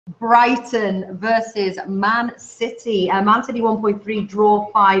Brighton versus Man City. Man City 1.3, draw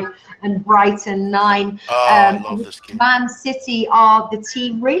 5, and Brighton 9. I love this game. Man City are the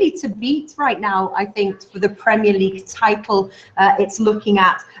team really to beat right now, I think, for the Premier League title it's looking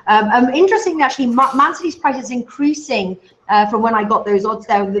at. Interestingly, actually, Man City's price is increasing from when I got those odds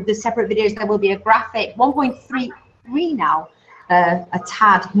there. The separate videos, there will be a graphic. 1.33 now. A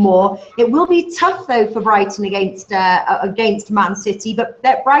tad more. It will be tough though for Brighton against Man City, but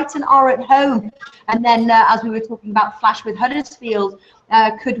Brighton are at home. And then as we were talking about Flash with Huddersfield,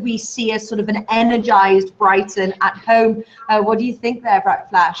 could we see a sort of an energized Brighton at home? What do you think there,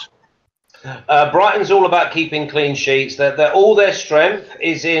 Flash? Brighton's all about keeping clean sheets. All their strength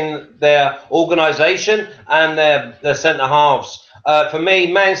is in their organisation and their centre halves. For me,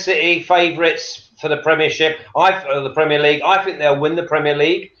 Man City favourites for the Premiership, the Premier League. I think they'll win the Premier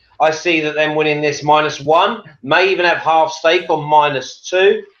League. I see that them winning this -1, may even have half stake on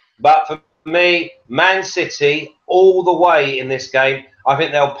 -2. But for me, Man City all the way in this game. I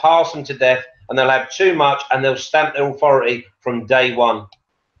think they'll pass them to death, and they'll have too much, and they'll stamp their authority from day one.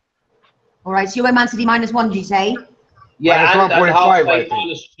 All right, so you went Man City -1, did you say? Yeah, and half stake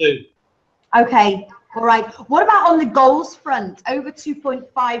 -2. Okay. All right. What about on the goals front? Over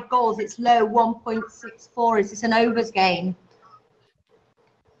 2.5 goals. It's low, 1.64. Is this an overs game?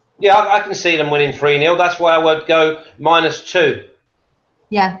 Yeah, I can see them winning 3-0. That's why I would go -2.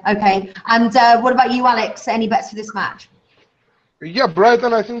 Yeah. Okay. And what about you, Alex? Any bets for this match? Yeah,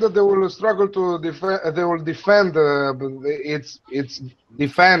 Brighton. I think that they will struggle to defend. They will defend. It's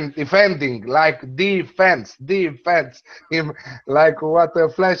defending like defense, like what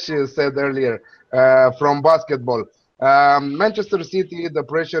Flash said earlier. From basketball. Manchester City, the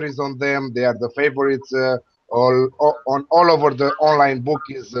pressure is on them. They are the favorites all over the online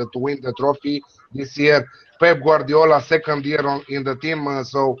bookies to win the trophy this year. Pep Guardiola, second year in the team,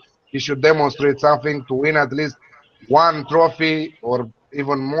 so he should demonstrate something to win at least one trophy or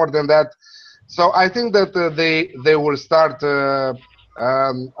even more than that. So I think that they will start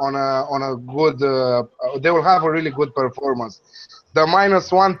on a good. They will have a really good performance. The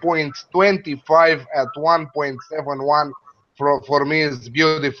 -1.25 at 1.71 for me is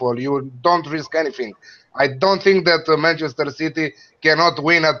beautiful. You don't risk anything. I don't think that Manchester City cannot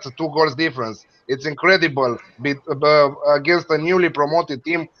win at 2 goals difference. It's incredible against a newly promoted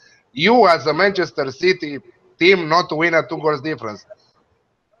team. You as a Manchester City team not to win at 2 goals difference.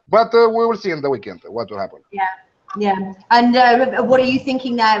 But we will see in the weekend what will happen. Yeah, yeah. And what are you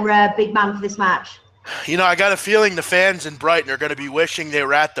thinking there, big man, for this match? You know, I got a feeling the fans in Brighton are going to be wishing they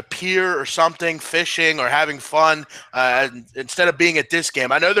were at the pier or something, fishing or having fun instead of being at this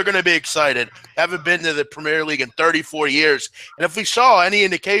game. I know they're going to be excited. Haven't been to the Premier League in 34 years. And if we saw any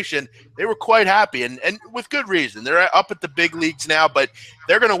indication, they were quite happy, and with good reason. They're up at the big leagues now, but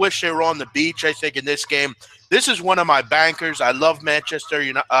they're going to wish they were on the beach, I think, in this game. This is one of my bankers. I love Manchester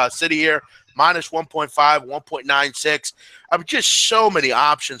City here. -1.5, 1.96. I mean, just so many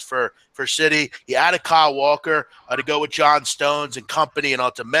options for City. He added Kyle Walker to go with John Stones and company and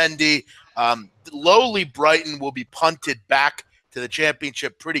Otamendi. Lowly Brighton will be punted back to the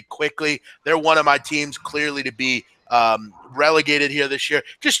championship pretty quickly. They're one of my teams clearly to be relegated here this year.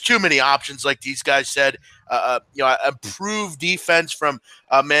 Just too many options, like these guys said. Improved defense from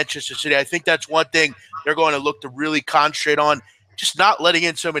Manchester City. I think that's one thing they're going to look to really concentrate on. Just not letting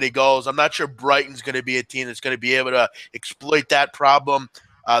in so many goals. I'm not sure Brighton's going to be a team that's going to be able to exploit that problem.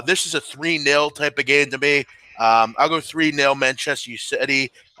 This is a 3-0 type of game to me. I'll go 3-0 Manchester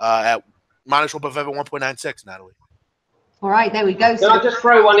City at -1.5 and 1.96, Natalie. All right, there we go. Can I just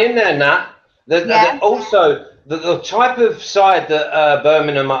throw one in there, Nat? Also, the type of side that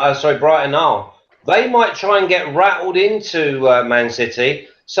Brighton are, they might try and get rattled into Man City.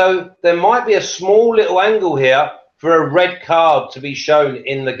 So there might be a small little angle here for a red card to be shown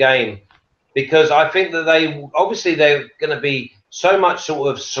in the game, because I think that they're going to be so much sort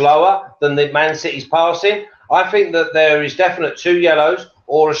of slower than the Man City's passing. I think that there is definite 2 yellows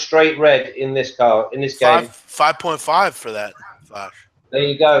or a straight red in this game. 5.5 for that, Flash. There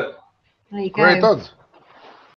you go. There you go. Great odds.